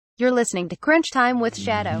You're listening to Crunch Time with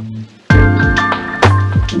Shadow.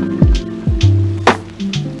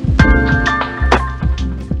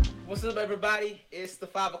 What's up, everybody? It's the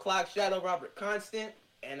 5 o'clock Shadow, Robert Constant,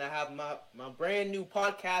 and I have my brand new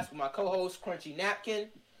podcast with my co-host Crunchy Napkin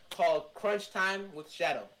called Crunch Time with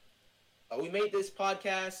Shadow. We made this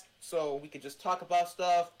podcast so we could just talk about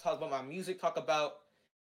stuff, talk about my music, talk about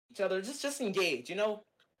each other, just engage, you know?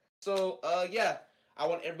 So, yeah, I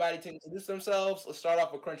want everybody to introduce themselves. Let's start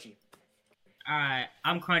off with Crunchy. Alright,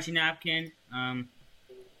 I'm Crunchy Napkin. I'm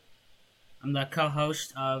the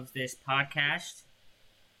co-host of this podcast.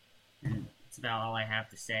 And that's about all I have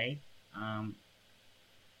to say.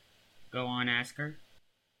 Go on, ask her.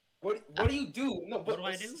 What do you do? No, what do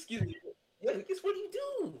I do? Excuse me. Yeah, what do you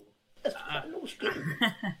do? Yes, I know what you do.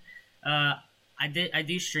 I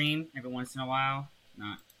do stream every once in a while.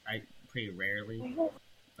 Pretty rarely,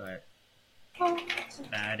 but that's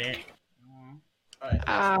about it. All right.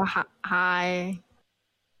 Hi.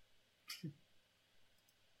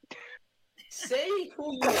 Say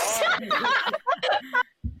who you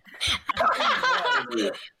are.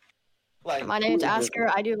 Like, My name's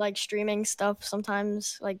Asker. I do like streaming stuff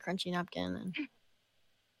sometimes, like Crunchy Napkin. And...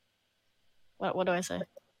 What do I say?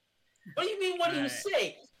 What do you mean? What do you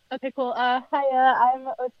say? Okay, cool. Hiya, I'm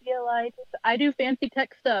Osea Light. I do fancy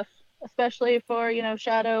tech stuff, especially for,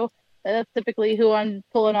 Shadow. That's typically who I'm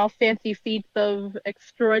pulling off fancy feats of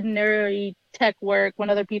extraordinary tech work when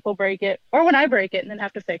other people break it, or when I break it and then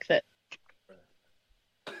have to fix it.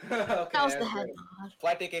 Okay, How's the head?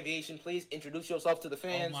 Flight Deck Aviation, please introduce yourself to the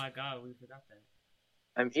fans. Oh my god, we forgot that.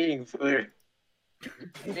 I'm eating food.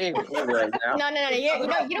 I'm eating food right now. No. You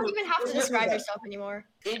don't even have to describe yourself anymore.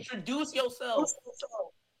 Introduce yourself.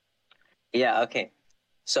 Yeah, okay.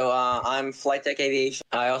 So, I'm Flight Deck Aviation.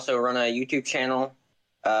 I also run a YouTube channel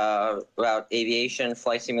about aviation,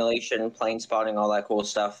 flight simulation, plane spotting, all that cool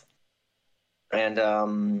stuff.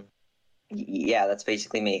 And, yeah, that's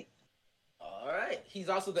basically me. All right. He's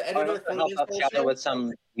also the I editor also for help this out whole Shadow show. with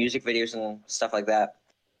some music videos and stuff like that.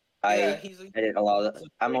 Yeah, I edit a lot of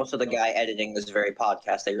I'm also the guy editing this very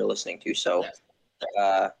podcast that you're listening to, so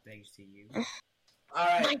Thanks to you. All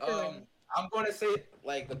right. My God. I'm going to say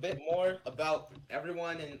like a bit more about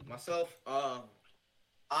everyone and myself.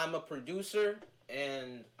 I'm a producer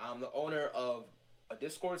and I'm the owner of a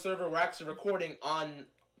Discord server. We're actually recording on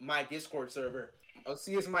my Discord server. OC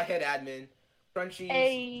is my head admin.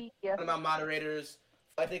 Crunchy's one of my moderators.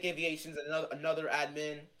 Flight Deck Aviation's another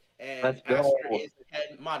admin, and Let's go. Asker is the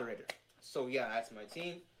head moderator. So yeah, that's my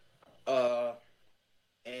team. Yeah.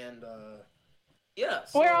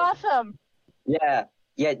 So, We're awesome. yeah,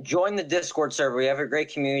 join the Discord server. We have a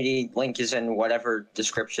great community. Link is in whatever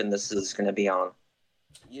description this is going to be on.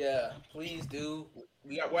 Yeah, please do.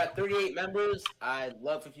 We're at 38 members. I'd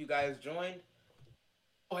love if you guys joined.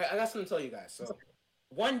 Okay, I got something to tell you guys. So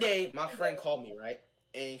one day my friend called me, right?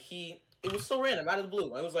 And it was so random, out of the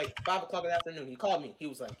blue. It was like 5 o'clock in the afternoon. He called me. He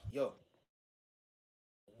was like, yo,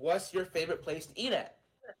 what's your favorite place to eat at?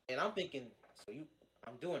 And I'm thinking,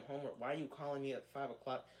 I'm doing homework. Why are you calling me at 5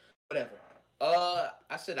 o'clock? Whatever. I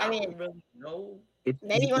said, I don't really know.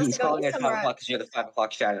 Maybe he wants He's to go calling eat at 5 somewhere. o'clock because you're the 5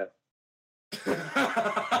 o'clock Shadow. Maybe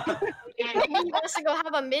he wants to go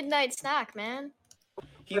have a midnight snack, man.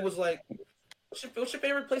 He was like, what's your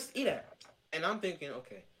favorite place to eat at? And I'm thinking,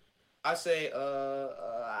 okay. I say,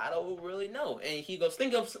 I don't really know. And he goes,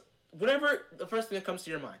 think of whatever the first thing that comes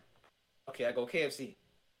to your mind. Okay, I go, KFC.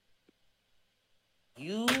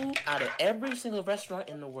 You, out of every single restaurant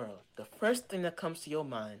in the world, the first thing that comes to your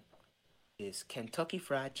mind is Kentucky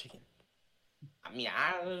Fried Chicken. I mean,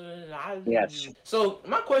 Yes. So,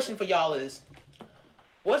 my question for y'all is,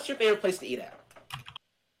 what's your favorite place to eat at?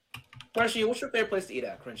 Crunchy, what's your favorite place to eat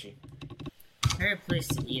at, Crunchy? Favorite place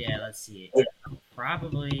to eat at, let's see.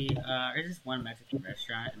 Probably, there's this one Mexican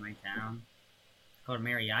restaurant in my town. It's called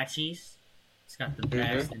Mariachi's. It's got the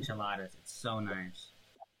best enchiladas. It's so nice.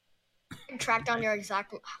 Track down your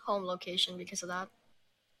exact home location because of that.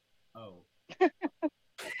 Oh.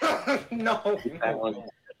 No.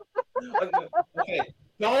 Okay.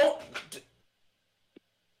 No.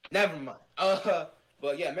 Never mind.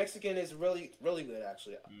 But yeah, Mexican is really, really good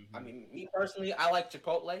actually. Mm-hmm. I mean, me personally, I like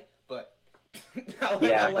Chipotle, but I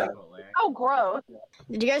like Oh, gross.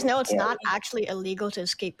 Did you guys know it's not actually illegal to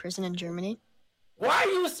escape prison in Germany? Why are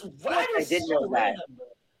you? Why I did know that.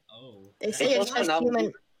 Oh. They say it's just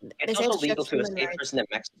human. It's say also it's legal just to human escape rights. prison in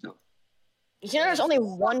Mexico. You know, there's only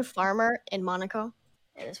one farmer in Monaco,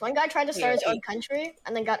 and this one guy tried to start his own country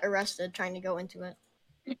and then got arrested trying to go into it.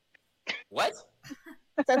 What?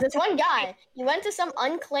 So this one guy, he went to some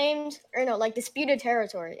unclaimed, disputed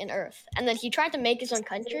territory in Earth, and then he tried to make his own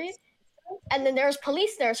country, And then there's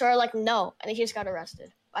police there, so they're like, no, and he just got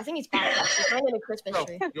arrested. I think he's back. He's finding a Christmas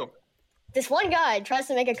tree. This one guy tries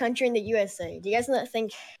to make a country in the USA. Do you guys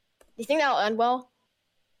think? Do you think that'll end well?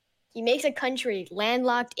 He makes a country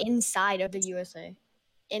landlocked inside of the USA,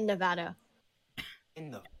 in Nevada,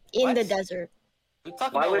 In the desert.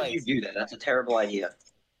 Why would you do that? That's a terrible idea.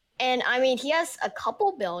 And I mean, he has a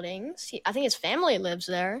couple buildings. I think his family lives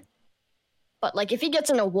there. But like, if he gets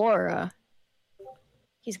in a war,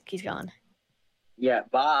 he's gone. Yeah,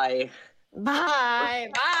 bye.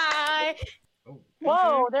 Bye. Oh,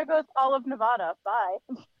 Whoa, there goes all of Nevada. Bye.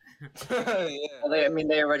 Yeah. Well,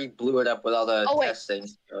 they already blew it up with all the Oh, wait. testing,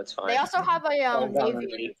 so it's fine. They also have a All done navy.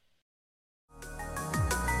 already.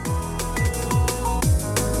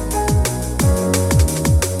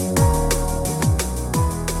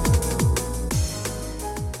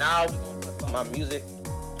 Now we're gonna talk about my music,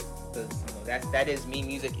 because that is me.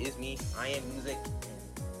 Music is me. I am music, and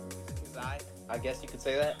music is I guess you could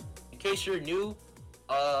say that. In case you're new,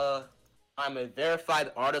 I'm a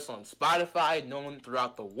verified artist on Spotify, known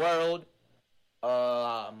throughout the world.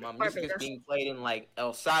 My music is being played in like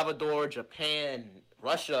El Salvador, Japan,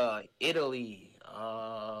 Russia, Italy.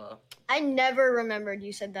 I never remembered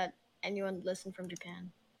you said that anyone listened from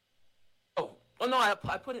Japan. Oh no, I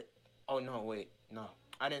put it. Oh no, wait, no,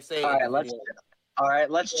 I didn't say. All right,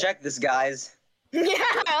 let's check this, guys. Yeah,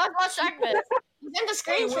 let's check this. Send the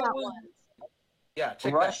screenshot one. Yeah,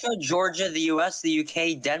 check Russia, Georgia, the U.S., the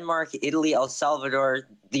U.K., Denmark, Italy, El Salvador.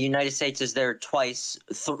 The United States is there twice,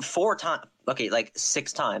 4 times. Okay, like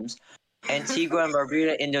 6 times. Antigua and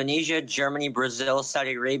Barbuda, Indonesia, Germany, Brazil,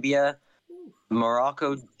 Saudi Arabia,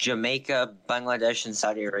 Morocco, Jamaica, Bangladesh, and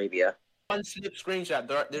Saudi Arabia. One snip screenshot.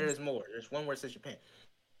 There is more. There's one where it says Japan,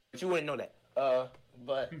 but you wouldn't know that.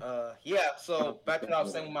 Yeah. So back to what I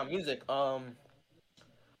was saying with my music.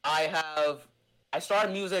 I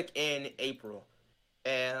started music in April,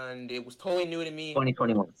 and it was totally new to me.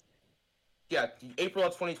 2021. Yeah, April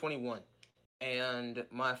of 2021, and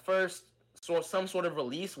my first some sort of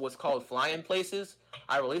release was called Flying Places.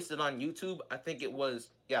 I released it on YouTube. I think it was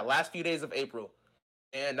last few days of April,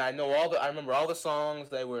 and I remember all the songs.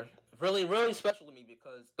 They were really, really special to me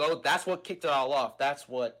because that's what kicked it all off. That's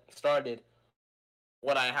what started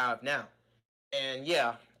what I have now. And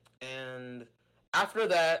and after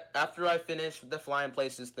that, after I finished the Flying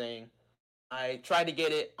Places thing, I tried to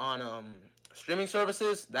get it on streaming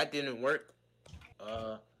services. That didn't work.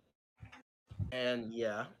 And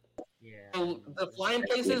yeah. So the Flying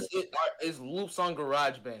Places is loops on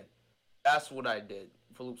GarageBand. That's what I did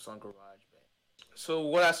for loops on GarageBand. So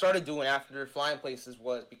what I started doing after Flying Places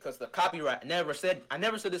was, because the copyright, I never said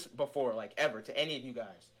this before, like ever, to any of you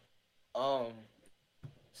guys.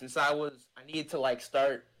 Since I needed to like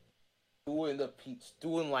start doing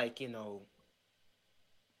like,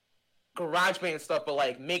 GarageBand stuff, but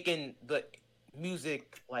like making the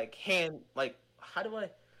music like how do I,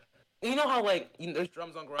 how like there's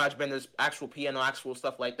drums on GarageBand, there's actual piano, actual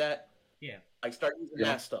stuff like that. Yeah. Like start using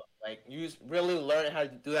that stuff. Like really learning how to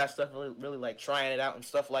do that stuff, really like trying it out and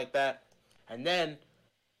stuff like that. And then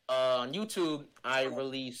on YouTube, I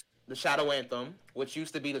released the Shadow Anthem, which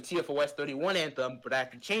used to be the TFOS 31 anthem, but I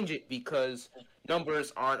had to change it because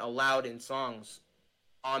numbers aren't allowed in songs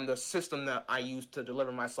on the system that I use to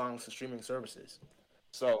deliver my songs to streaming services.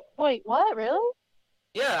 So Wait, what? Really?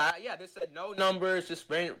 yeah, they said no numbers, just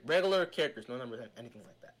regular characters, no numbers, anything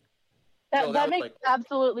like that. That makes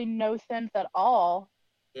absolutely no sense at all.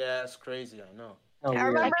 Yeah, it's crazy. I know. Oh, I weird.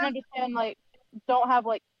 remember- I can understand, like, don't have,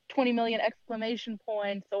 like, 20 million exclamation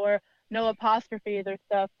points or no apostrophes or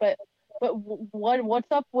stuff, but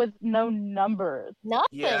what's up with no numbers? Nothing,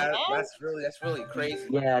 Yeah, man. that's really crazy.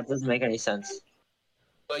 Yeah, it doesn't make any sense.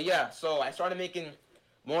 But yeah, so I started making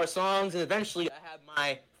more songs, and eventually I had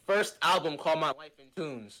my first album called My Life in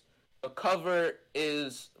Tunes. The cover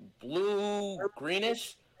is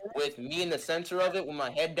blue-greenish with me in the center of it with my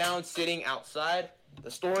head down sitting outside.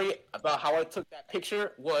 The story about how I took that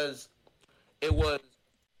picture was, it was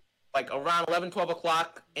like around 11, 12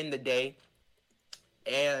 o'clock in the day,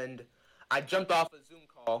 and I jumped off a Zoom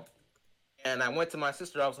call, and I went to my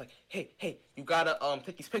sister. I was like, hey, you gotta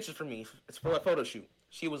take these pictures for me. It's for a photo shoot.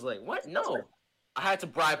 She was like, what? No. I had to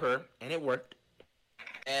bribe her, and it worked.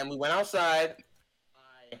 And we went outside.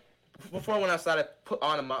 Before I went outside, I put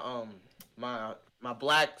on my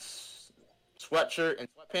black sweatshirt and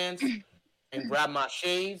sweatpants and grabbed my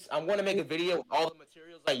shades. I'm going to make a video with all the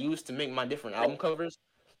materials I used to make my different album covers.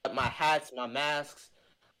 My hats, my masks,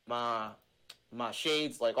 my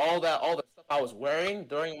shades, like all the stuff I was wearing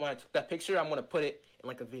during when I took that picture. I'm going to put it in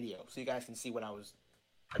like a video so you guys can see what I was,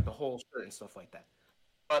 like the whole shirt and stuff like that.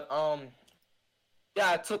 But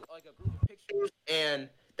yeah, I took like a group of pictures pictures, and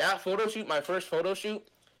that photo shoot, my first photo shoot,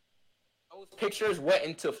 those pictures went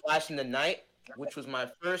into Flash in the Night, which was my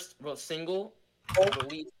first real single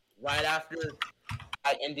released right after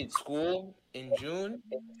I ended school in June.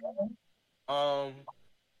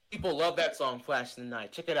 People love that song, Flash in the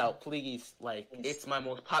Night. Check it out, please. Like, it's my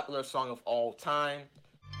most popular song of all time.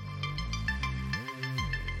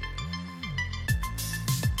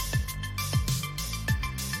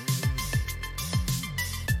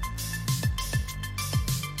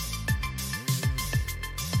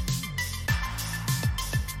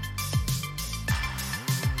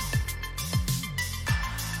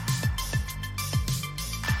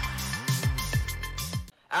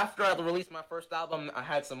 After I released my first album, I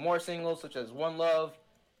had some more singles, such as One Love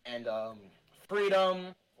and Freedom.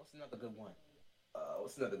 What's another good one? I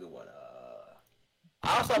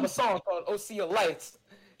also have a song called Osea Lights.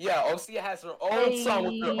 Yeah, Osea has her own song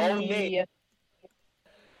with her own name.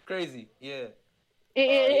 Crazy, yeah.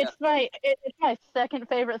 It's my second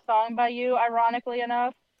favorite song by you, ironically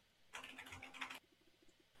enough.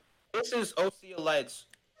 This is Osea Lights.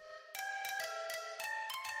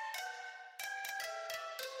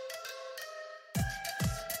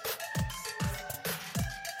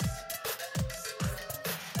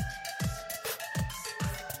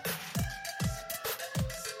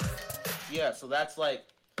 Yeah, so that's a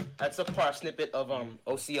part snippet of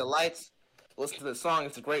Osea Lights. Listen to the song;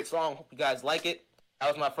 it's a great song. Hope you guys like it. That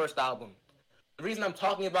was my first album. The reason I'm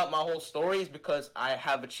talking about my whole story is because I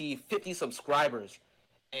have achieved 50 subscribers,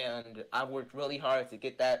 and I've worked really hard to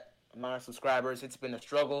get that amount of subscribers. It's been a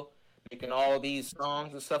struggle making all these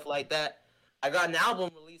songs and stuff like that. I got an album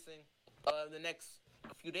releasing the next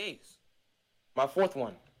few days, my fourth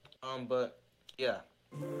one. But yeah.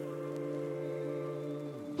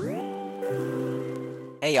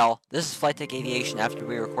 Hey y'all, this is Flight Tech Aviation after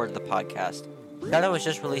we recorded the podcast. Shadow has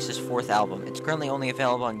just released his fourth album. It's currently only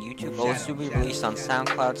available on YouTube, but will soon be released on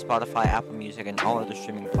SoundCloud, Spotify, Apple Music, and all other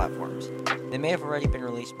streaming platforms. They may have already been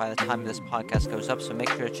released by the time this podcast goes up, so make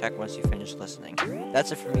sure to check once you finish listening.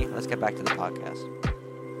 That's it for me. Let's get back to the podcast.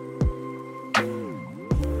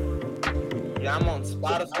 Yeah, I'm on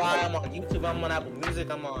Spotify, I'm on YouTube, I'm on Apple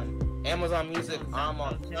Music, I'm on Amazon Music, I'm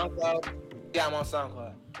on SoundCloud. Yeah, I'm on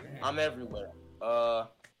SoundCloud. I'm everywhere.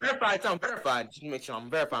 Verified. I'm verified. Just make sure I'm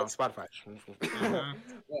verified on Spotify.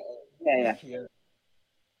 Yeah.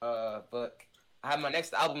 But I have my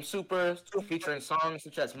next album, Super, featuring songs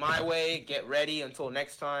such as My Way, Get Ready, Until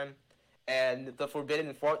Next Time, and the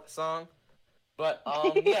Forbidden Fourth song. But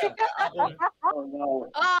yeah. Oh no.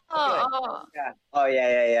 Oh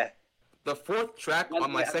yeah. The fourth track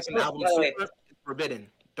on my second album, Super, is Forbidden.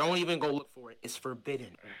 Don't even go look for it. It's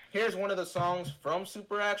forbidden. Here's one of the songs from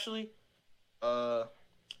Super, actually.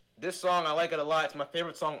 This song, I like it a lot. It's my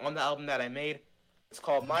favorite song on the album that I made. It's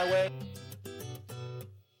called My Way.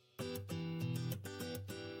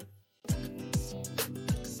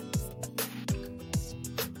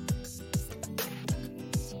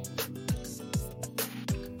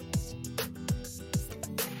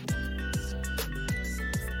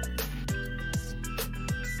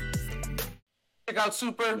 Check out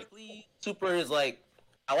Super, please. Super is I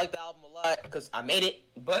like the album a lot because I made it,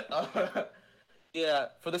 but yeah,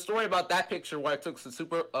 for the story about that picture where I took the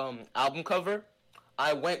Super album cover,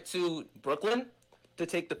 I went to Brooklyn to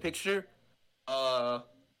take the picture,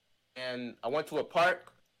 and I went to a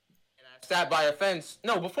park, and I sat by a fence.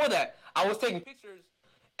 No, before that, I was taking pictures,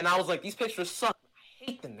 and I was like, these pictures suck. I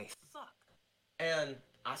hate them. They suck. And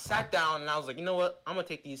I sat down, and I was like, you know what? I'm gonna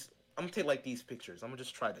take these pictures. I'm gonna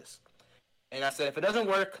just try this. And I said, if it doesn't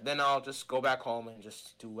work, then I'll just go back home and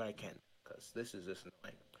just do what I can, because this is just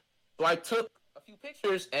annoying. So I took a few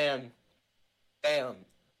pictures, and bam,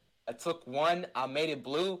 I took one, I made it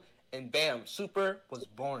blue, and bam, Super was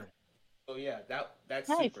born. So yeah, that's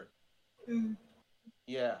nice. Super. Mm.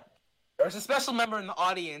 Yeah. There's a special member in the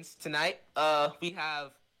audience tonight. We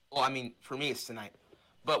have, well, I mean, for me it's tonight,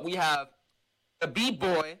 but we have the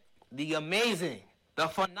B-boy, the amazing, the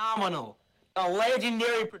phenomenal, the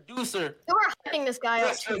legendary producer. You are hyping this guy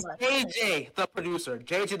up too much. JJ, the producer.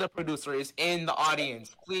 JJ, the producer, is in the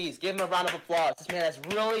audience. Please give him a round of applause. This man has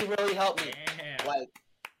really, really helped me. Yeah.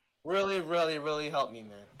 Really, really, really helped me,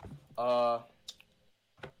 man.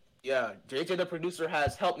 Yeah, JJ, the producer,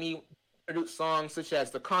 has helped me produce songs such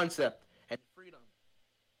as The Concept and Freedom.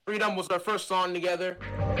 Freedom was our first song together.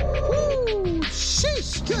 Woo!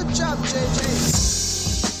 Sheesh! Good job, JJ.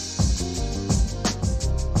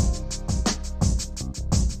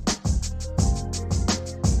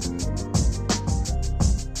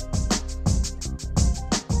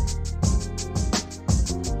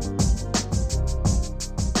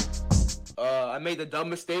 I made the dumb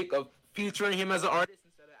mistake of featuring him as an artist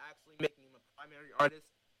instead of actually making him a primary artist.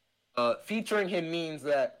 Featuring him means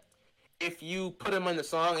that if you put him on the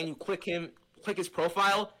song and you click his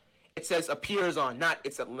profile, it says appears on, not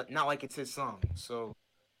like it's his song. So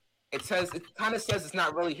it kind of says it's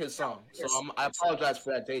not really his song. So I apologize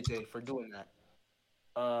for that, JJ, for doing that.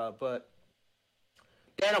 But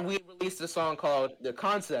then we released a song called The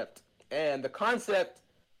Concept, and The Concept,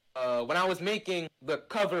 when I was making the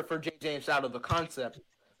cover for JJ and Shadow, The Concept,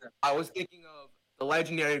 I was thinking of the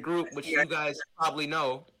legendary group, which you guys probably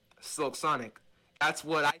know, Silk Sonic. That's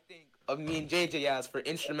what I think of me and JJ as for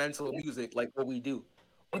instrumental music, like what we do.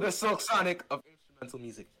 We're the Silk Sonic of instrumental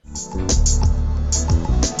music.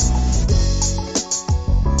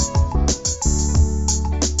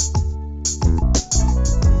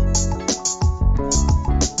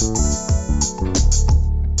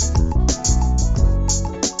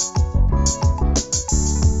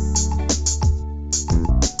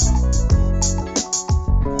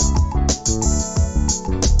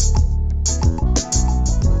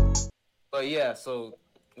 Yeah, so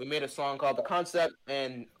we made a song called The Concept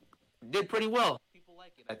and did pretty well. People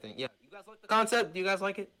like it, I think. Yeah, you guys like The Concept? Do you guys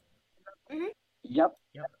like it? Mm-hmm. Yep.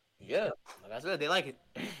 Yeah, like I said, they like it.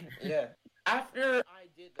 Yeah. After I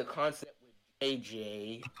did The Concept with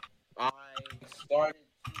JJ, I started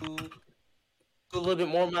to do a little bit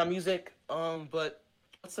more of my music. But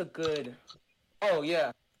what's a good... Oh,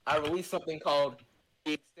 yeah. I released something called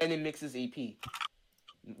the Extended Mixes EP.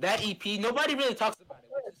 That EP, nobody really talks about it.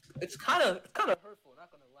 It's kind of hurtful,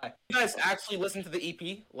 not gonna lie. You guys actually listen to the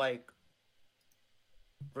EP? Like,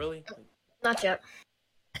 really? Not yet.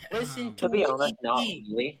 Listen to be honest, not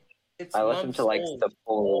really. I listen to like the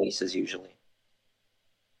full releases usually.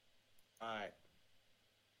 Alright.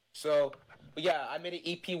 So, but yeah, I made an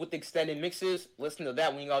EP with the extended mixes. Listen to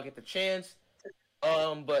that when you all get the chance.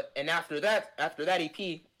 And after that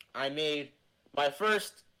EP, I made like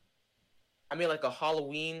a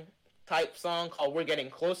Halloween type song called We're Getting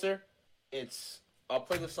Closer. I'll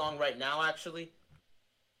play the song right now, actually.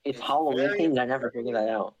 It's Halloween. I never figured that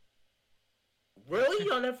out. Really?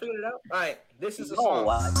 Y'all never figured it out? Alright, this is a song.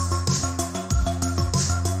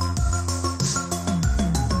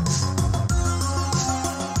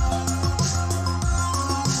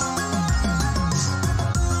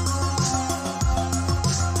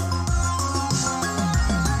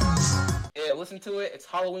 Yeah, listen to it. It's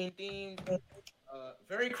Halloween themed.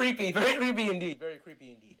 Very creepy indeed. Very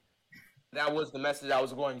creepy indeed. That was the message I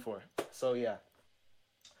was going for. So yeah.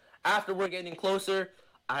 After We're Getting Closer,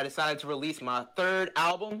 I decided to release my third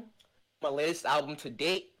album, my latest album to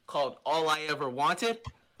date, called All I Ever Wanted.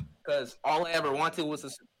 Because All I Ever Wanted was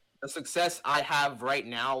the success I have right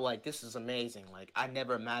now. Like, this is amazing. Like, I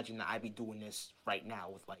never imagined that I'd be doing this right now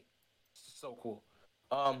with, like, so cool.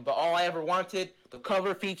 But All I Ever Wanted, the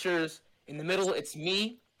cover features, in the middle, it's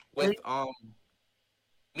me with,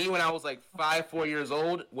 me when I was like 4 years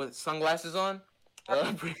old with sunglasses on.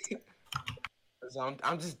 I'm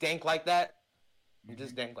just dank like that. I'm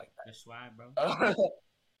just dank like that. Just swag, bro.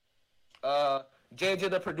 JJ,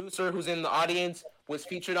 the producer, who's in the audience, was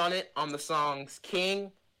featured on it on the songs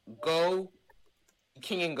King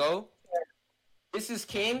and Go. This is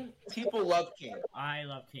King. People love King. I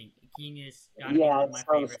love King. King is gotta be one of my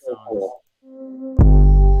favorite songs. Cool.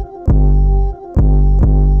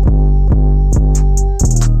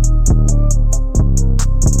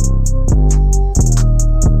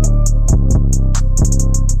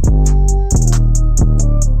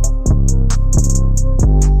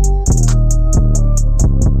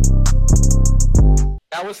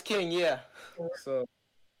 That was King, yeah. So,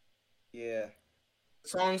 yeah.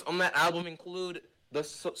 Songs on that album include the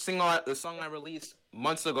song I released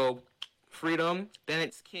months ago, Freedom. Then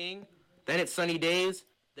it's King. Then it's Sunny Days.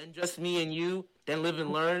 Then Just Me and You. Then Live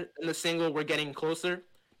and Learn. Then the single We're Getting Closer.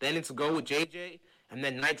 Then it's Go with JJ. And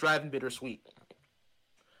then Night Drive and Bittersweet.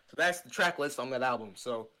 So that's the track list on that album.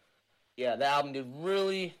 So, yeah, that album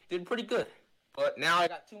did pretty good. But now I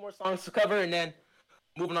got 2 more songs to cover, and then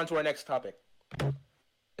moving on to our next topic.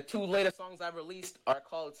 The 2 latest songs I released are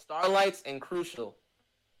called Starlights and Crucial.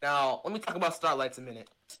 Now, let me talk about Starlights a minute.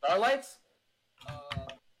 Starlights,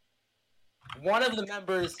 one of the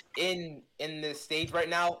members in this stage right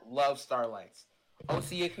now loves Starlights.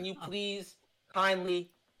 Osea, can you please kindly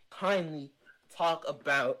talk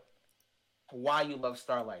about why you love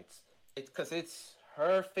Starlights? Because it's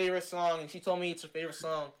her favorite song, and she told me it's her favorite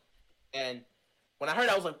song. And when I heard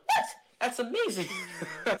it, I was like, what? That's amazing.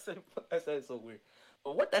 I said it's so weird.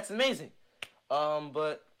 But what? That's amazing.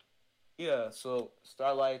 But yeah, so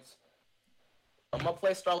Starlights. I'm gonna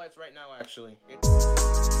play Starlights right now, actually.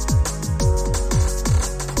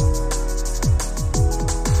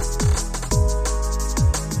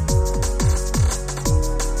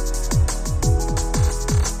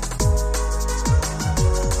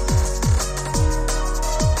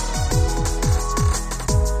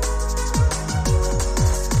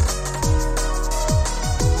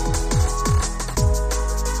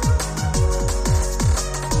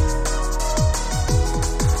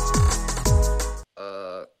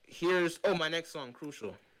 my next song,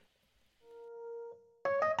 Crucial.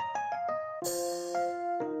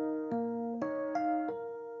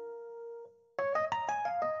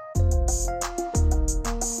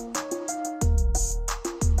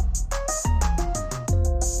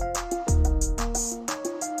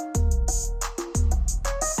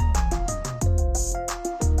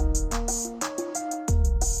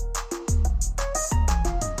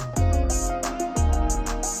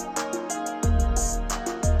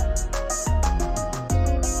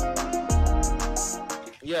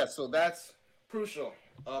 Yeah, so that's Crucial,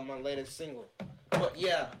 my latest single. But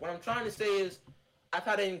yeah, what I'm trying to say is I've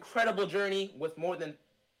had an incredible journey with more than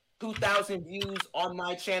 2,000 views on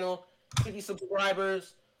my channel, 50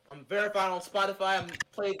 subscribers. I'm verified on Spotify. I'm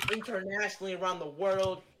played internationally around the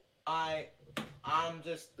world.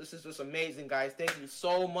 This is just amazing, guys. Thank you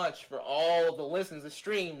so much for all the listens, the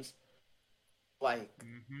streams.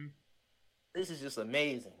 This is just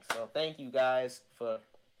amazing. So thank you guys for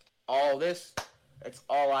all this. It's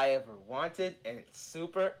all I ever wanted, and it's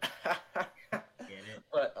super. Get it?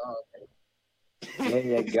 But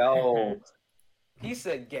There you go. he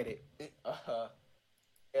said, "Get it."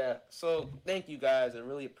 Yeah. So thank you guys. I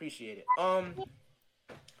really appreciate it.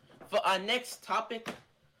 For our next topic,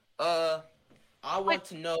 I want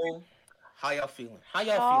to know how y'all feeling. How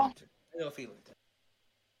y'all feeling?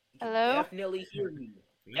 Hello? Definitely hear me.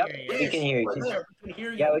 Yep, we can hear you. We can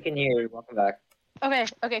hear you. Yeah, we can hear you. Welcome back.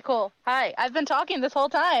 Okay, cool. Hi, I've been talking this whole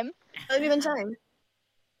time. How have you been time?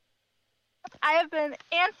 I have been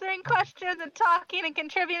answering questions and talking and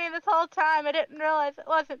contributing this whole time. I didn't realize it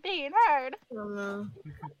wasn't being heard. I don't know.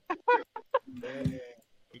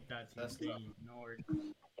 He thought he was being ignored.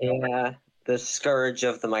 Yeah, the scourge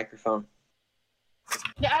of the microphone.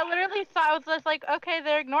 Yeah, I literally thought, I was just like, okay,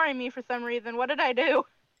 they're ignoring me for some reason. What did I do?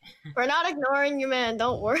 We're not ignoring you, man.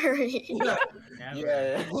 Don't worry.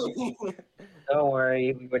 Yeah. Don't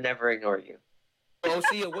worry, we would never ignore you.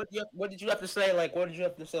 Sia, what did you have to say? What did you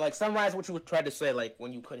have to say? Summarize what you tried to say,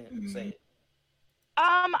 when you couldn't say it.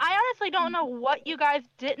 I honestly don't know what you guys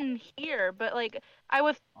didn't hear, but I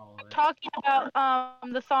was talking about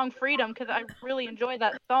the song Freedom because I really enjoyed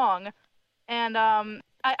that song, and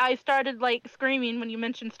I started screaming when you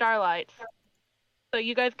mentioned Starlights. So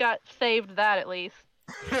you guys got saved that at least.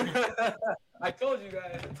 I told you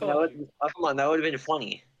guys. Come on, that would have been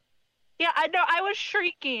funny. Yeah, I know. I was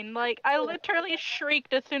shrieking. I literally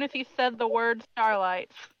shrieked as soon as he said the word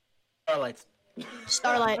Starlights. Starlights.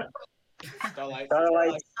 Starlight. Starlight.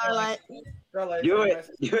 Starlight. Starlight. Do it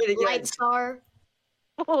again. Light Star.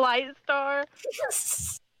 Light Star.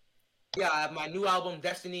 Yeah, I have my new album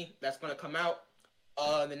Destiny that's gonna come out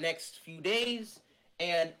in the next few days,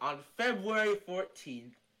 and on February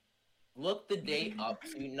 14th. Look the date up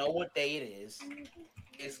so you know what day it is.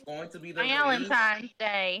 It's going to be the Valentine's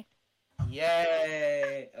Day.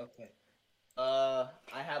 Yay! Okay. I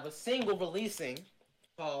have a single releasing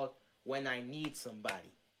called "When I Need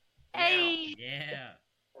Somebody." Hey.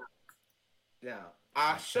 Now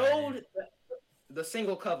I showed the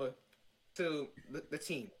single cover to the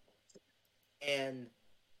team, and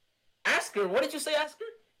Asker, what did you say, Asker?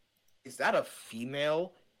 Is that a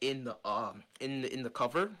female? In the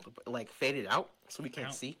cover, faded out so we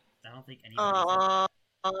can't see. I don't think anybody.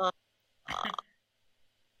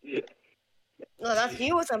 No, that's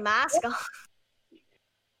you with a mask on.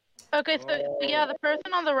 Okay, so yeah, the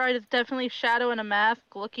person on the right is definitely Shadow in a mask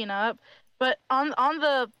looking up, but on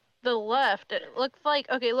the left, it looks like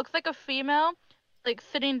a female,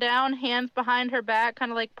 sitting down, hands behind her back,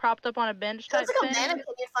 kind of propped up on a bench type It's like a thing.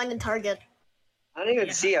 mannequin you find in Target. I don't even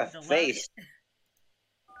see a face.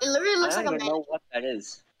 It literally looks I like a don't even know what that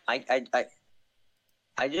is. I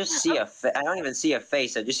just see I don't even see a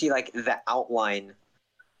face. I just see the outline.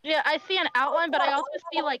 Yeah, I see an outline, but I also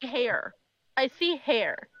see hair. I see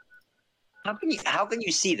hair. How can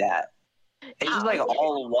you see that? It's just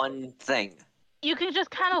all one thing. You can just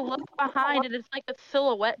kind of look behind it. It's like a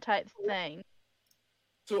silhouette type thing.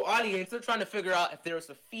 So audience, they're trying to figure out if there's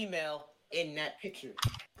a female in that picture.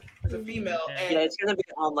 There's a female. And yeah, it's gonna be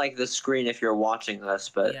on the screen if you're watching this,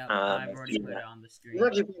 but Yeah, I've already put it on the screen.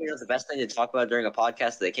 You know, the best thing to talk about during a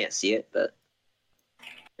podcast that they can't see it, but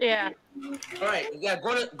yeah. All right, yeah,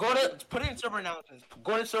 go to put it in server announcements.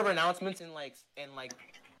 Go to server announcements and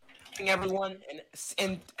ping everyone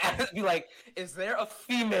and be like, is there a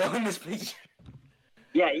female in this picture?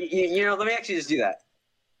 Yeah, you know, let me actually just do that.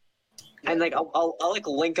 And I'll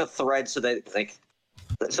link a thread so that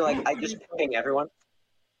I just ping everyone.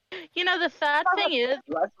 You know, the sad thing is,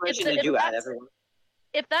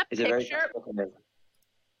 if that picture,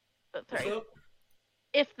 sorry,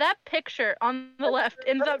 if that picture on the left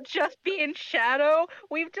ends up just being Shadow,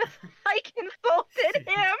 we've just like insulted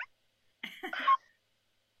him.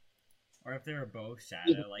 Or if they were both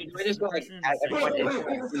Shadow, like We just go like everyone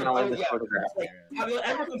in the photograph. Have you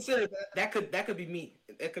ever considered that? That could be me.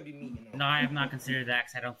 That could be me. You know? No, I have not considered that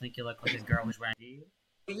because I don't think you look like this girl was wearing.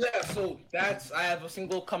 Yeah, so I have a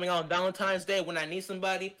single coming out on Valentine's Day. When I Need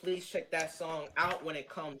Somebody, please check that song out when it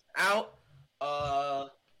comes out.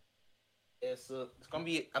 It's gonna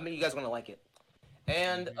be. I mean, you guys are gonna like it.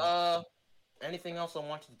 And anything else I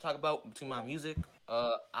want you to talk about between my music?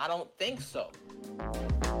 I don't think so.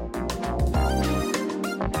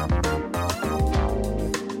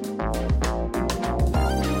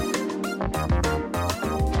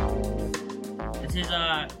 This is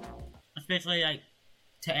especially like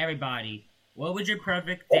to everybody. What would your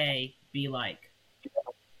perfect day be like?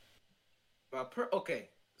 Okay,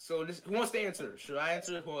 so who wants to answer? Should I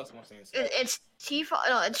answer? Who else wants to answer? It's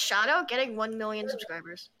it's Shadow getting 1 million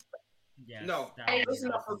subscribers. Yes, No, this is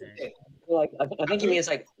not perfect day. Like, I think he means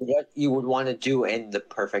like what you would want to do in the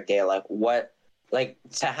perfect day. Like what, like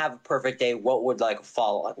to have a perfect day. What would like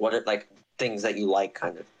follow? Like what are like things that you like,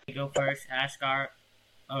 kind of. You go first, Ashgar.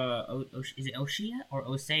 Is it Oshia or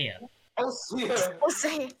Osea?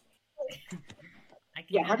 Osea.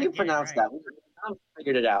 Yeah, how do you pronounce that? We haven't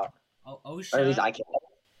figured it out. Osha. Or at least I can't.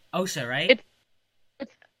 Osha, right?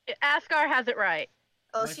 Ascar has it right.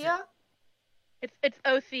 Osea? It's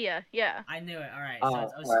Osea, yeah. I knew it. All right, so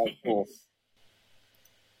it's Osea. All right, cool.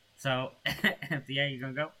 So, yeah, you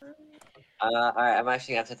gonna go? All right, I'm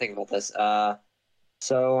actually gonna have to think about this.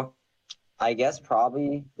 So I guess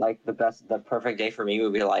probably like the perfect day for me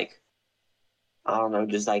would be like, I don't know,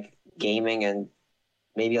 just like gaming and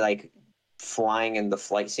maybe like flying in the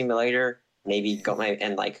flight simulator. Maybe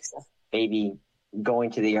going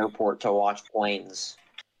to the airport to watch planes.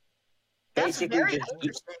 That's Basically, very just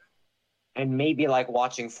interesting. and maybe like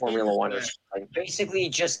watching Formula One or something. Basically,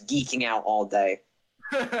 just geeking out all day.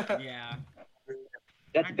 Yeah.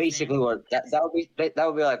 That's basically what that would be. That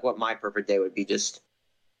would be like what my perfect day would be. Just,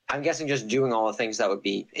 I'm guessing, just doing all the things that would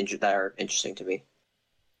be that are interesting to me.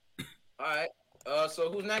 All right.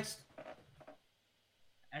 So who's next?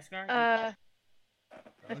 Asgar?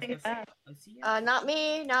 I think it's that. Not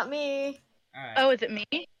me. All right. Oh, is it me?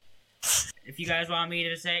 If you guys want me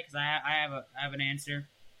to say it, because I have an answer.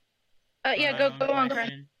 Yeah, go on, Chris.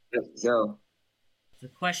 Go. The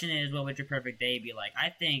question is, what would your perfect day be like? I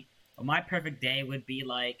think my perfect day would be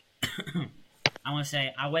like, I want to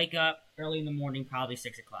say, I wake up early in the morning, probably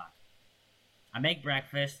 6 o'clock. I make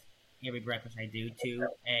breakfast. Every breakfast I do, 2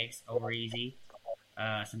 eggs, over easy,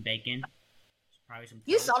 some bacon, probably some.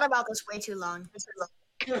 You thought about this way too long.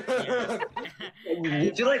 Yeah.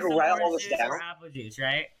 Did you like write all this down? Apple juice,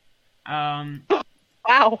 right?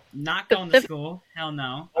 Wow. Not going to school. Hell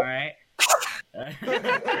no. All right.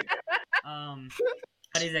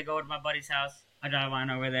 Buddies, I go to my buddy's house. I drive on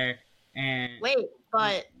over there and Wait,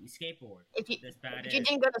 but we skateboard. if you That's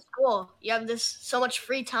didn't go to school, you have this so much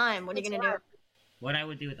free time. What are you gonna do? What I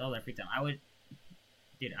would do with all that free time, I would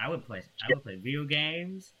play video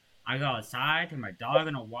games. I go outside, take my dog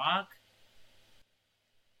on a walk.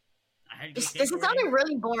 This is sounding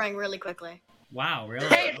really boring really quickly. Wow, really?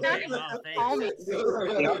 Hey, Okay, that's- wow, thanks. I'm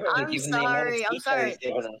sorry.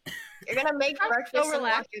 You're gonna make breakfast and walk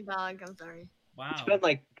relaxed. your dog. I'm sorry. Wow.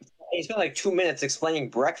 He spent like 2 minutes explaining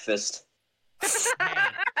breakfast. Hey,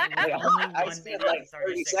 it was only I 1 spent minute like and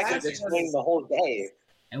 30 36 seconds explaining the whole day.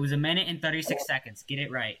 It was 1 minute and 36 seconds. Get it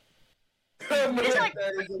right.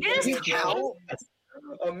 Did you count?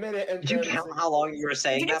 A minute and Did you count how long you were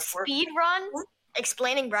saying Did you that for? speed run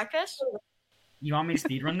explaining breakfast? You want me to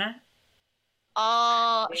speed run that?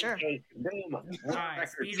 Sure. Pancake, boom. Alright,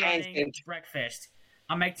 speed running Pancake. breakfast.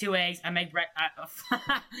 I make 2 eggs. I make Oh,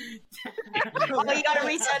 you gotta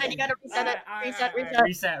reset it. You gotta reset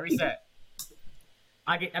it. Reset.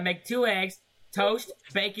 I make 2 eggs, toast,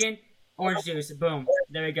 bacon, orange juice. Boom.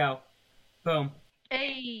 There we go. Boom.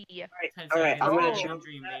 Hey. All right, I'm gonna Dream,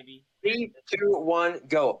 dream, baby. 3, 2, 1,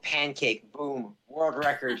 go. Pancake, boom. World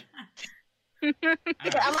record. Okay,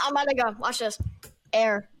 I'm about to go. Watch this.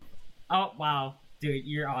 Air. Oh wow, dude,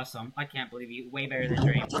 you're awesome. I can't believe you. Way better than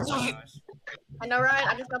Dream. Oh my gosh. I know, right?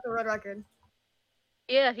 I just got the road record.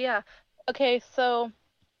 Yeah. Okay, so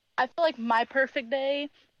I feel like my perfect day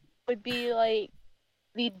would be like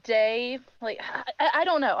the day, like I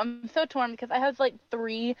don't know. I'm so torn because I have like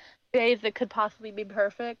 3 days that could possibly be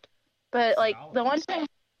perfect, but like the one thing.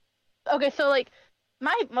 Okay, so like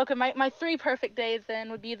my 3 perfect days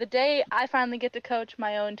then would be the day I finally get to coach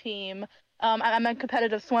my own team. I'm a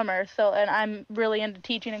competitive swimmer, and I'm really into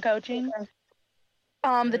teaching and coaching.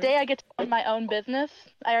 The day I get to own my own business,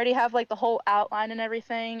 I already have like the whole outline and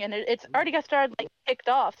everything, and it's already got started like kicked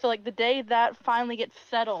off. So like the day that finally gets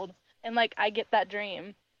settled, and like I get that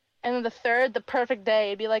dream, and then the third, the perfect day,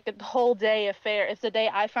 it'd be like a whole day affair. It's the day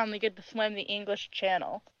I finally get to swim the English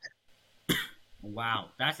Channel. Wow,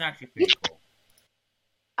 that's actually pretty cool.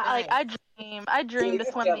 I dream to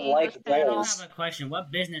swim the English Channel. I have a question.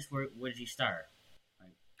 What business would you start?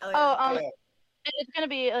 It's gonna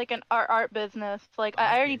be like an art business. Like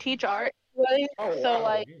I already teach art, so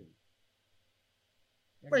like.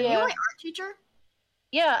 Were you my art teacher?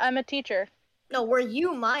 Yeah, I'm a teacher. No, were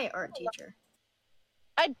you my art teacher?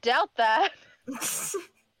 I doubt that.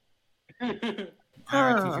 My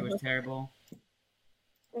art teacher was terrible.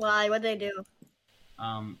 Why? What'd they do?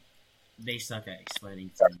 They suck at explaining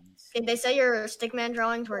things. Did they say your stickman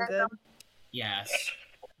drawings were good? Yes.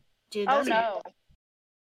 Dude, oh no.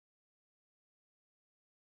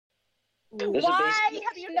 Why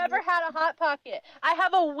have you never had a Hot Pocket? I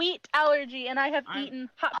have a wheat allergy and I have eaten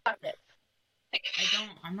Hot Pockets.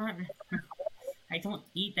 I don't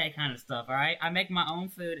eat that kind of stuff, alright? I make my own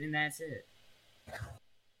food and that's it.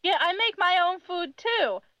 Yeah, I make my own food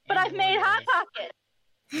too, but I've made Hot Pockets.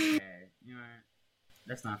 Okay, you know what?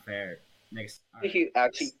 That's not fair. Next. If you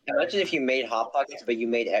actually, imagine if you made Hot Pockets, but you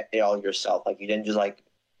made it all yourself. Like, you didn't just, like,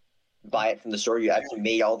 buy it from the store. You actually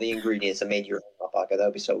made all the ingredients and made your own Hot Pocket. That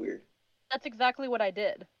would be so weird. That's exactly what I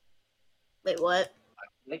did. Wait, what?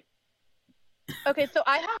 Okay, so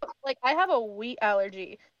I have a wheat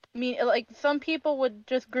allergy. I mean, like, some people would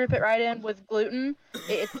just group it right in with gluten.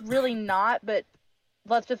 It's really not, but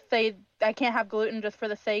let's just say I can't have gluten just for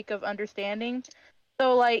the sake of understanding.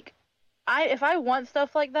 So, like, if I want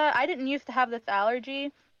stuff like that, I didn't used to have this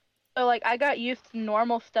allergy. So, like, I got used to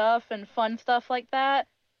normal stuff and fun stuff like that.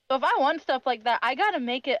 So if I want stuff like that, I gotta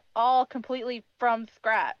make it all completely from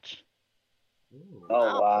scratch. Ooh.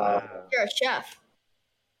 Oh, wow. You're a chef.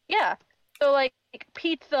 Yeah. So, like,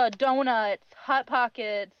 pizza, donuts, Hot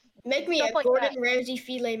Pockets. Make me a like Gordon Ramsay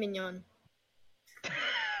filet mignon.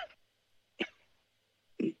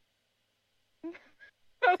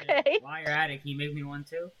 Okay. While you're at it, can you make me one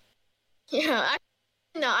too? Yeah,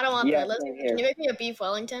 no, I don't want Yeah, that. same here. Can you make me a beef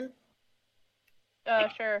Wellington?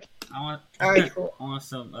 Sure. I want. Alright, cool. I want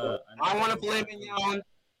some. I want a filet mignon.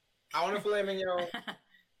 I want a filet mignon.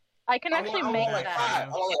 I can actually make like that.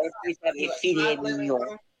 Please have a filet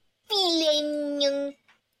mignon. Filet mignon.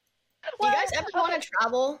 Do you guys ever want to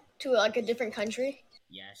travel to like a different country?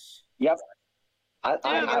 Yes. Yep. I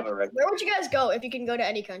have a regular. Where would you guys go if you can go to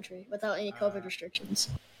any country without any COVID restrictions?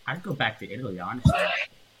 I'd go back to Italy, honestly.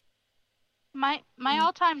 My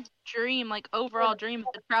all-time dream, like overall dream, is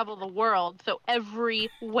to travel the world. So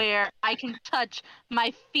everywhere I can touch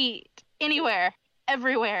my feet, anywhere,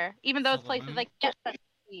 everywhere, even those places I can't touch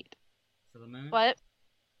my feet. To the moon? What?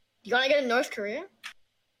 You want to go to North Korea?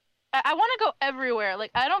 I want to go everywhere.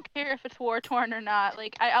 Like, I don't care if it's war-torn or not.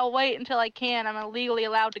 Like, I'll wait until I can. I'm legally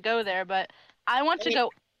allowed to go there, but I want to go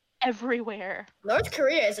everywhere. North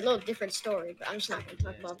Korea is a little different story, but I'm just not going to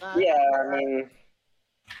talk about that. Yeah, I mean,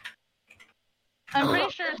 I'm pretty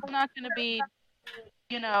sure it's not going to be,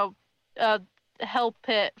 you know, a hell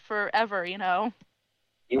pit forever, you know?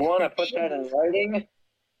 you want to put that in writing?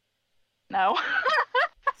 No.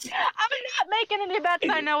 I'm not making any bets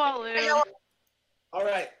I know I'll lose. All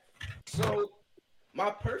right. So, my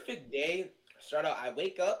perfect day start out. I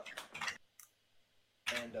wake up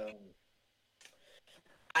and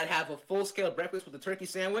I'd have a full scale breakfast with a turkey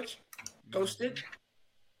sandwich, toasted,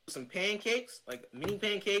 some pancakes, like mini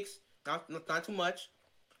pancakes, not too much,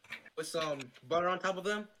 with some butter on top of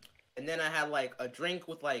them, and then I had like a drink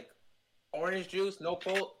with like orange juice, no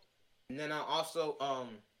pulp, and then I also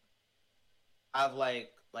have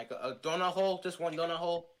like a donut hole, just one donut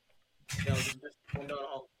hole, just one donut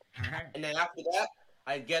hole. Alright. And then after that,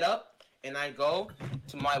 I get up and I go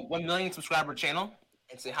to my 1 million subscriber channel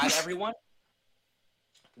and say hi to everyone.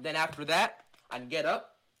 Then after that, I'd get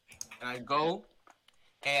up and I'd go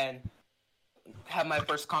and have my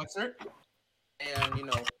first concert. And, you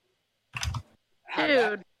know,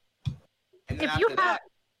 Dude, and then if you after have that,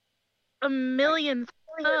 1 million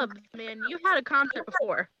subs, man, you had a concert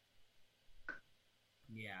before.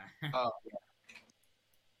 Yeah. oh.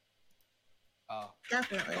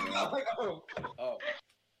 Definitely. Oh.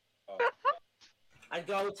 I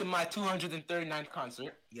go to my 239th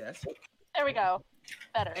concert. Yes. There we go.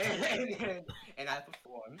 Better. And I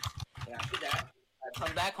perform. And after that, I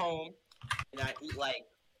come back home and I eat like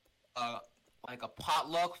a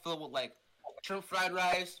potluck filled with like shrimp fried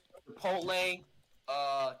rice, Chipotle,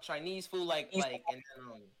 Chinese food and then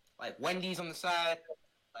like Wendy's on the side.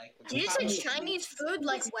 Like Did you say Chinese food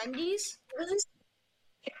like Wendy's?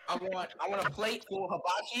 I want a plate full of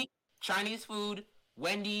hibachi, Chinese food,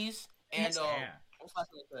 Wendy's, and what's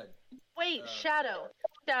last thing I said? Wait, Shadow.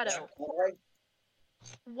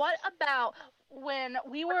 What about when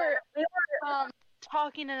we were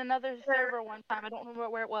talking in another server one time? I don't remember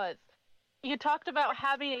where it was. You talked about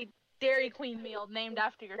having a Dairy Queen meal named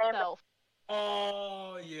after yourself.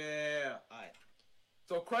 Oh yeah. Alright.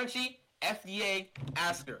 So Crunchy, FDA,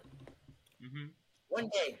 Asker. Mm-hmm. One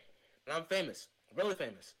day, and I'm famous, really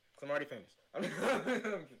famous. Cause I'm already famous.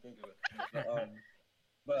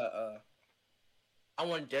 But I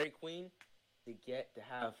want Dairy Queen to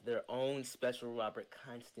have their own special Robert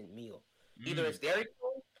Constant meal. Either it's Dairy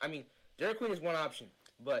Queen. I mean, Dairy Queen is one option,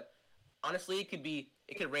 but honestly,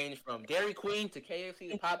 it could range from Dairy Queen to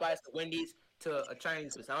KFC to Popeyes to Wendy's to a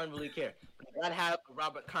Chinese place. I don't really care. But you gotta have a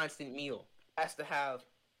Robert Constant meal. It has to have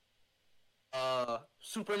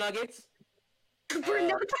Super Nuggets. Super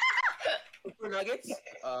Nuggets. Super Nuggets.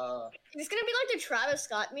 It's gonna be like the Travis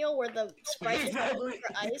Scott meal where the Sprite is for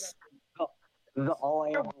ice. The all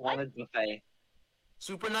I ever wanted buffet.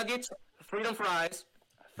 Super Nuggets, Freedom Fries,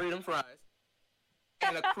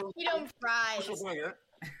 and a Freedom Fries.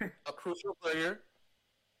 A crucial burger,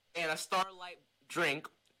 and a Starlight drink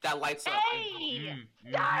that lights up. Hey!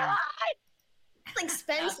 Starlight! It's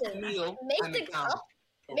expensive. Make the cup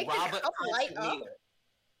light up.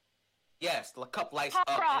 Yes, the cup lights Pop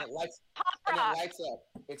up, rock. and it lights up.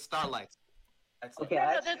 It's Starlight. That's Okay,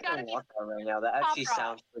 I actually can watch that right now. That actually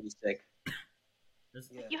sounds pretty sick.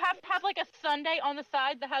 Yeah. You have to have like a sundae on the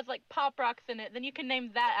side that has like Pop Rocks in it. Then you can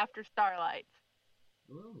name that after Starlight.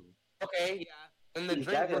 Ooh. Okay, yeah. And the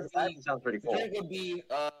drink that sounds pretty cool. The drink would be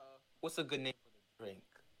what's a good name for the drink?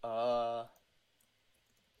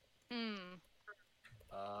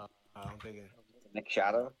 I'm thinking. Nick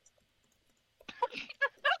Shadow.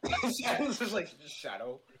 Shadow's just like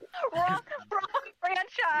Shadow. Wrong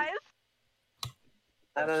franchise.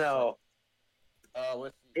 I don't know.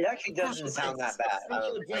 Let's see. It actually doesn't sound that bad.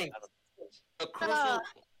 A crucial.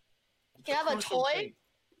 You can have a toy. Drink.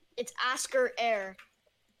 It's Asker Air.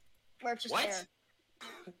 Where it's just what? air.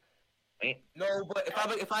 Wait. No, but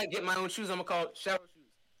if I get my own shoes, I'm gonna call it Shadow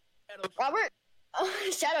Shoes. Robert,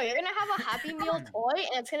 Shadow, you're gonna have a Happy Meal toy,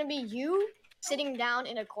 and it's gonna be you sitting down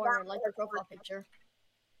in a corner like your profile picture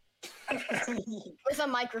with a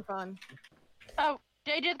microphone. Oh,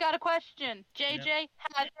 JJ's got a question. JJ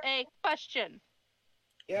has a question.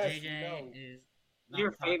 Yes, JJ is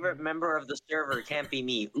your favorite member of the server can't be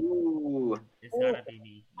me. Ooh. It's gotta be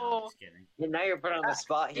me. No, I'm just kidding. Now you're put on the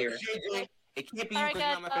spot here. JJ, it can't be you because you're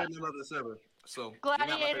not my favorite member of the server. So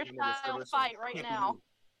gladiator style fight right now.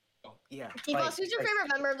 Yeah. T-Boss, who's your favorite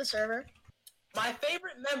member of the server? My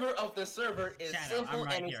favorite member of the server is Shadow, simple I'm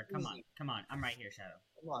right and here. Come on. I'm right here, Shadow.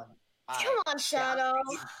 Come on. Come on, Shadow.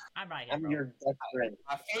 I'm right here, I'm bro. your best friend.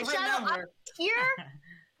 My favorite Shadow, member. I'm here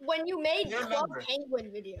when you made Your Club member.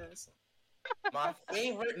 Penguin videos. My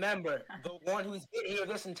favorite member, the one who's been here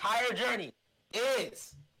this entire journey,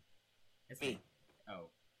 is It's me. Oh.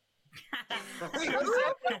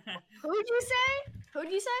 Who'd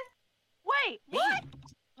you say? Wait, what?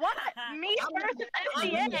 What? Me versus I'm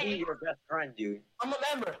FDA? your best friend, dude. I'm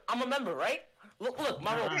a member, right? Look,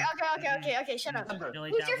 my role. Okay, shut up. Billy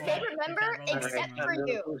Who's your Devil, favorite member Billy Devil, except Billy for Devil.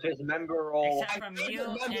 you? Remove his member role. Except from you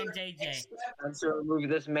and JJ. I'm to remove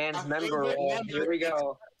this man's My member favorite role. member Here we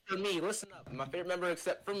go. For me, listen up. My favorite member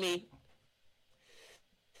except for me.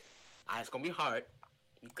 It's gonna be hard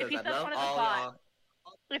because he I says love one of the all bots. y'all.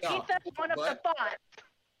 If he says one of the bots,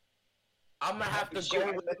 I'm gonna have to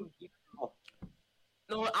go with.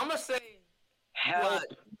 No, I'm gonna say. Help!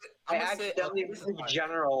 I I'm gonna say. accidentally removed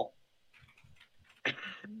General.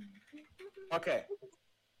 Okay.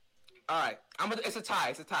 All right. It's a tie.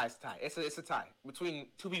 It's a tie between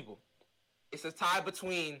two people. It's a tie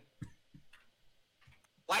between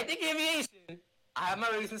Lightning Aviation. I have my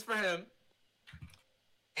reasons for him,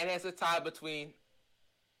 and it's a tie between.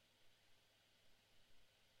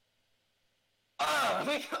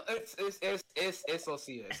 It's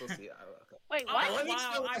Socia. It's Socia. Okay. wait, Oh, what? Let me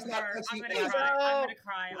wow, show I'm it's not hurt. I'm touchy. gonna cry. I'm gonna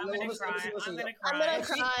cry. I'm gonna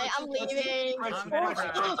cry. I'm leaving. I'm gonna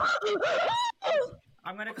cry.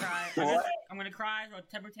 I'm gonna cry. What? I'm gonna cry. Throw a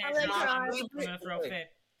temper I'm tantrum. gonna cry. I'm gonna throw a fit.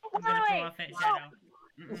 I'm gonna throw a fit, Shadow.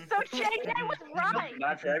 So JJ was right.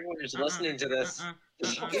 Not for everyone who's listening to this.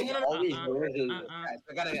 Okay, All these noises. Guys,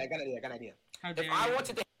 I got an idea. How dare If I you?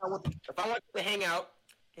 wanted to hang out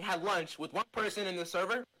and have lunch with one person in the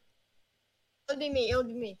server, It'll be me. it'd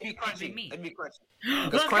be Crunchy. me. It'd be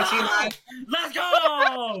Crunchy. Let's Crunchy and I- go! Let's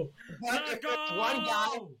go! Let's If go! there's one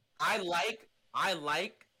guy I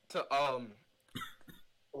like to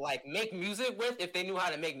like make music with, if they knew how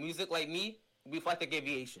to make music like me, It'll be Flytech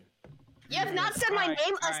Aviation. You have not said my name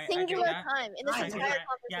a singular time in this entire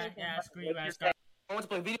conversation. Yeah, screw you, Asker. I want to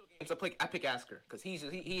play video games. I pick Asker because he's a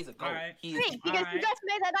goat. Alright. Because you guys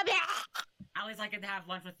made that up. At least I get to have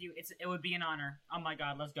lunch with you. It would be an honor. Oh my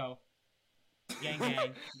god, let's go. Gang,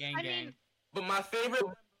 gang, gang. But my favorite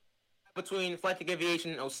between Flytech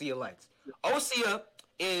Aviation and Osea Lights. Osea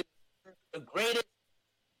is the greatest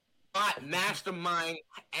mastermind,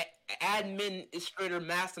 administrator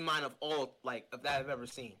mastermind of all, like, that I've ever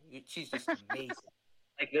seen. She's just amazing.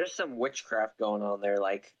 Like, there's some witchcraft going on there.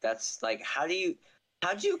 Like, that's like, how do you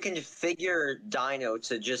configure Dino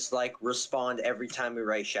to just like respond every time we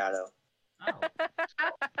write Shadow?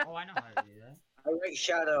 Oh, I know how to do that. I write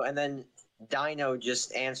Shadow, and then Dino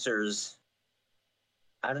just answers.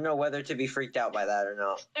 I don't know whether to be freaked out by that or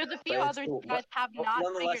not. There's a few others you guys have not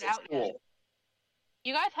figured out yet.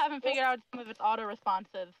 You guys haven't figured out some of its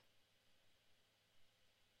auto-responsive.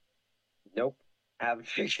 Nope. I haven't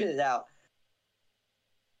figured it out.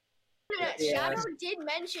 Shadow did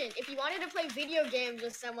mention if he wanted to play video games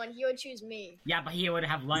with someone, he would choose me. Yeah, but he would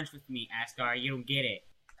have lunch with me, Askar. You don't get it.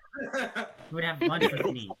 He would have lunch with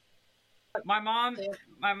me. My mom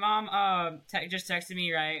just texted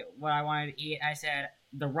me, right, what I wanted to eat. I said,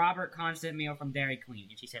 the Robert Constant meal from Dairy Queen.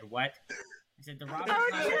 And she said, what? I said, the Robert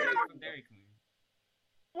Constant meal from Dairy Queen.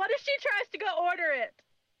 What if she tries to go order it?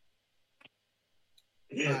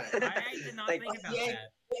 I did not think about that.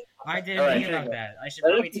 I didn't think about that. I should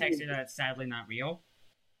probably text her that it's sadly not real.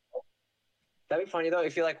 That'd be funny though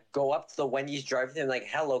if you like go up to the Wendy's drive-thru and like,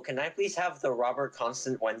 hello, can I please have the Robert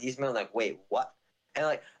Constant Wendy's meal? Like, wait, what? And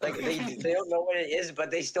like they don't know what it is,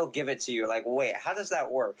 but they still give it to you. Like, wait, how does that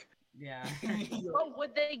work? Yeah. What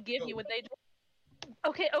would they give you? Would they?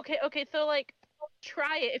 Okay. So like,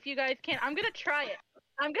 try it if you guys can. I'm gonna try it.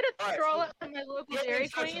 I'm gonna scroll up to my local Dairy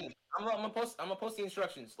Queen. I'm gonna post the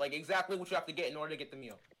instructions, like exactly what you have to get in order to get the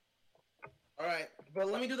meal. All right, but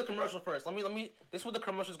let me do the commercial first. Let me. This is what the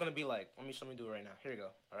commercial is gonna be like. Let me do it right now. Here you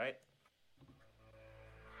go. All right.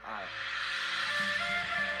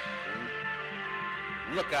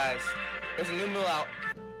 Look, guys, there's a new meal out.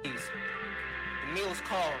 The meal is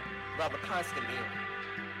called Robert Constant Meal,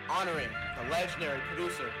 honoring the legendary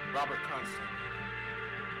producer Robert Constant.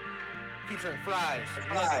 Featuring fries,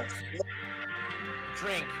 nuggets,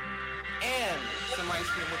 drink, and some ice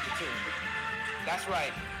cream with it too. That's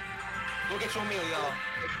right. Go get your meal, y'all.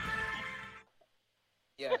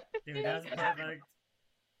 Yeah. Dude, that's perfect.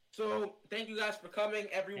 So, thank you guys for coming,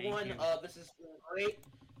 everyone. This is great.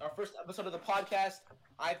 Our first episode of the podcast.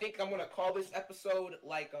 I think I'm gonna call this episode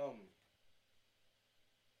like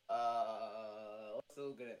let's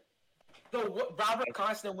look at it. The Robert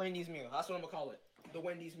Constant Wendy's meal. That's what I'm gonna call it. The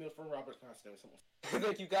Wendy's meal for Robert Constant or something.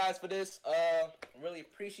 Thank you guys for this. Really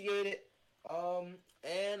appreciate it.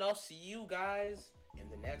 And I'll see you guys in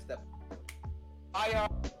the next episode. Bye, y'all.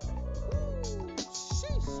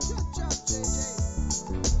 Sheesh, good job, JJ.